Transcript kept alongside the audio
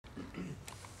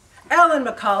Ellen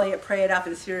McCauley at Pray It Up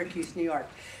in Syracuse, New York.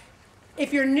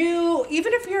 If you're new,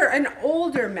 even if you're an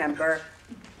older member,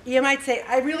 you might say,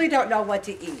 I really don't know what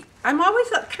to eat. I'm always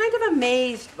kind of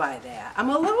amazed by that. I'm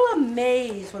a little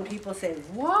amazed when people say,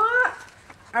 what?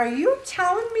 Are you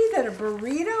telling me that a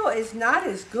burrito is not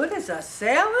as good as a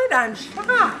salad? I'm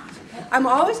shocked. I'm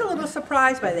always a little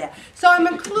surprised by that. So I'm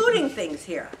including things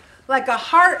here, like a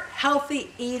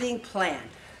heart-healthy eating plan.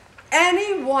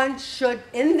 Anyone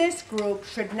in this group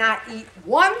should not eat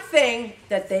one thing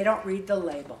that they don't read the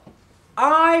label.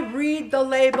 I read the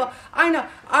label. I know.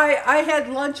 I had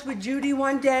lunch with Judy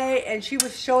one day, and she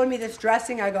was showing me this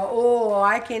dressing. I go, oh,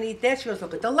 I can't eat that. She goes,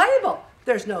 look at the label.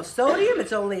 There's no sodium.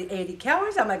 It's only 80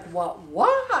 calories. I'm like,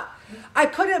 what? I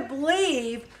couldn't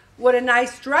believe what a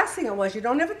nice dressing it was. You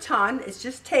don't have a ton. It's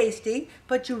just tasty,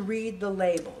 but you read the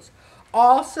labels.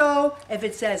 Also, if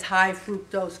it says high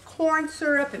fructose corn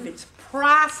syrup, if it's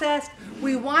processed,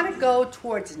 we want to go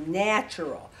towards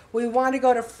natural. We want to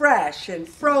go to fresh and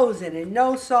frozen and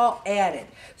no salt added.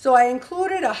 So I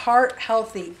included a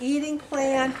heart-healthy eating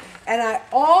plan, and I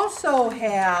also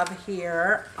have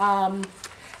here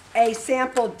a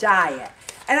sample diet.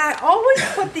 And I always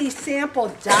put these sample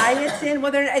diets in,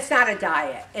 well, it's not a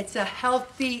diet, it's a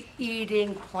healthy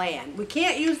eating plan. We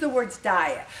can't use the words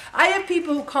diet. I have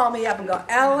people who call me up and go,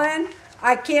 Ellen,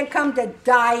 I can't come to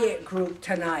diet group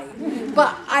tonight.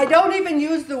 But I don't even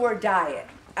use the word diet.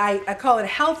 I call it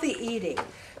healthy eating,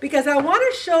 because I want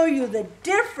to show you the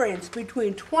difference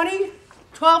between 1,200,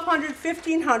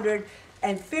 1,500,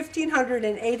 and 1,500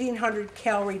 and 1,800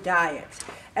 calorie diets.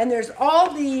 And there's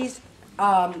all these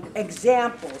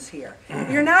examples here.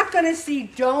 You're not going to see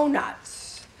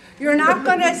donuts. You're not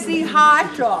going to see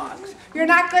hot dogs. You're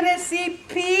not going to see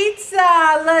pizza,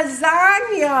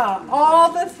 lasagna,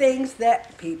 all the things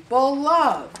that people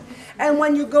love. And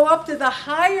when you go up to the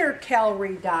higher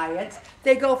calorie diets,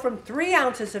 they go from 3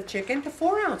 ounces of chicken to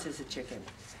 4 ounces of chicken.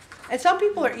 And some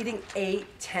people are eating 8,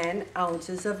 10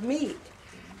 ounces of meat.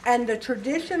 And the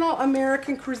traditional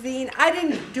American cuisine, I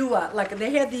didn't do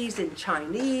they had these in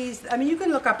Chinese. I mean, you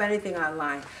can look up anything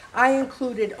online. I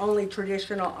included only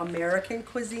traditional American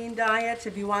cuisine diets.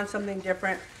 If you want something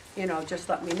different, just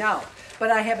let me know.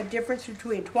 But I have a difference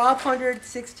between 1,200,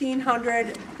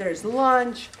 1,600, there's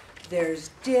lunch, there's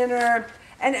dinner,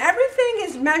 and everything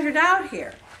is measured out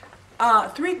here.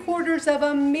 3/4 of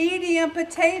a medium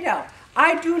potato.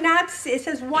 I do not see, it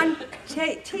says 1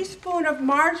 teaspoon of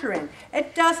margarine.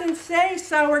 It doesn't say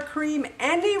sour cream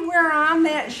anywhere on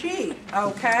that sheet,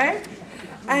 okay?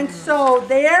 And so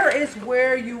there is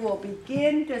where you will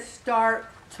begin to start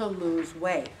to lose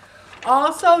weight.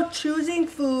 Also, choosing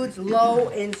foods low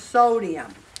in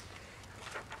sodium.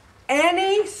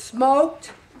 Any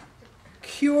smoked,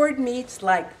 cured meats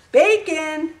like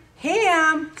bacon,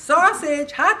 ham,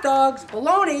 sausage, hot dogs,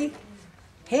 bologna,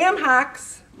 ham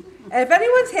hocks. And if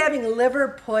anyone's having liver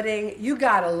pudding, you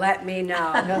gotta let me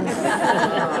know.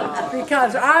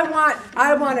 Because I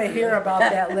want to hear about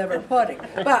that liver pudding.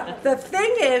 But the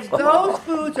thing is, those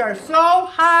foods are so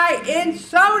high in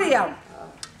sodium.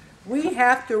 We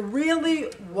have to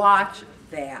really watch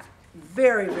that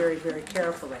very, very, very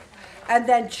carefully. And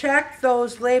then check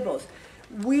those labels.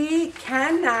 We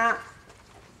cannot,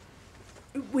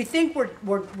 we think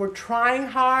we're trying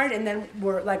hard, and then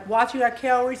we're like watching our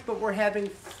calories, but we're having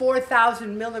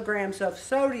 4,000 milligrams of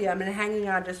sodium and hanging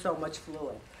on to so much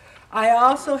fluid. I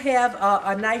also have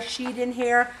a nice sheet in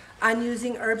here on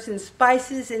using herbs and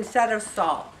spices instead of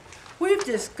salt. We've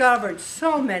discovered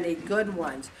so many good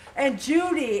ones. And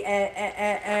Judy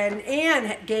and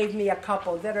Ann gave me a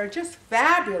couple that are just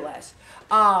fabulous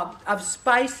of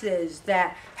spices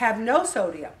that have no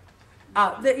sodium.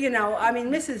 I mean,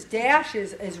 Mrs. Dash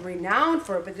is renowned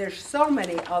for it, but there's so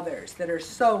many others that are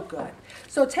so good.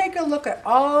 So take a look at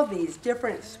all these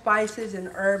different spices and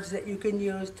herbs that you can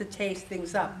use to taste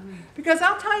things up. Because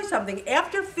I'll tell you something,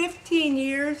 after 15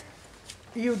 years,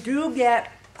 you do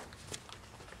get,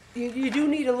 you do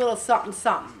need a little something,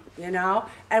 something,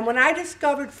 And when I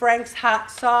discovered Frank's hot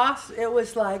sauce, it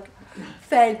was like,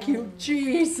 thank you,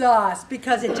 Jesus,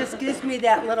 because it just gives me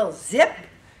that little zip.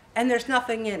 And there's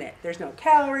nothing in it. There's no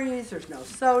calories, there's no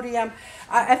sodium.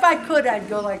 If I could, I'd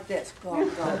go like this. Go,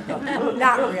 go, go.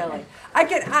 Not really. I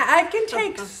can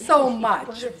take so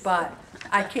much, but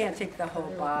I can't take the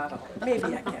whole bottle.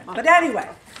 Maybe I can. But anyway,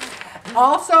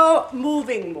 also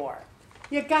moving more.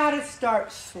 You gotta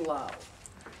start slow.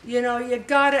 You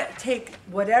gotta take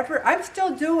whatever. I'm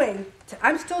still doing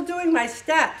my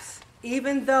steps,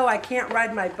 even though I can't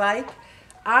ride my bike.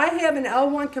 I have an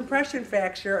L1 compression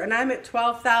fracture, and I'm at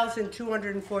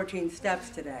 12,214 steps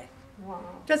today. Wow.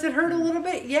 Does it hurt a little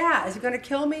bit? Yeah. Is it going to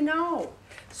kill me? No.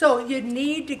 So you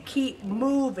need to keep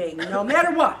moving no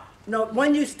matter what. No,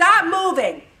 when you stop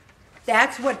moving,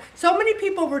 that's what, so many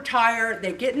people retire,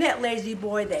 they get in that lazy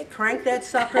boy, they crank that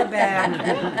sucker back,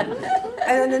 and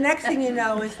then the next thing you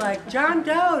know is like, John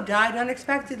Doe died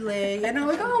unexpectedly, and I'm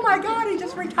like, oh my God, he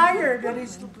just retired, and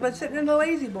he's sitting in the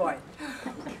lazy boy.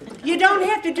 You don't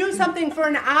have to do something for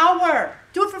an hour.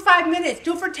 Do it for 5 minutes,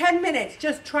 do it for 10 minutes.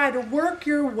 Just try to work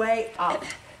your way up.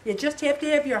 You just have to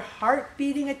have your heart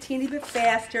beating a teeny bit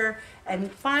faster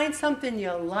and find something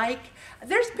you like.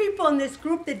 There's people in this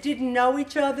group that didn't know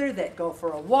each other, that go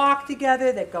for a walk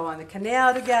together, that go on the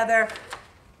canal together.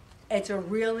 It's a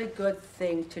really good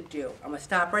thing to do. I'm going to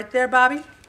stop right there, Bobby.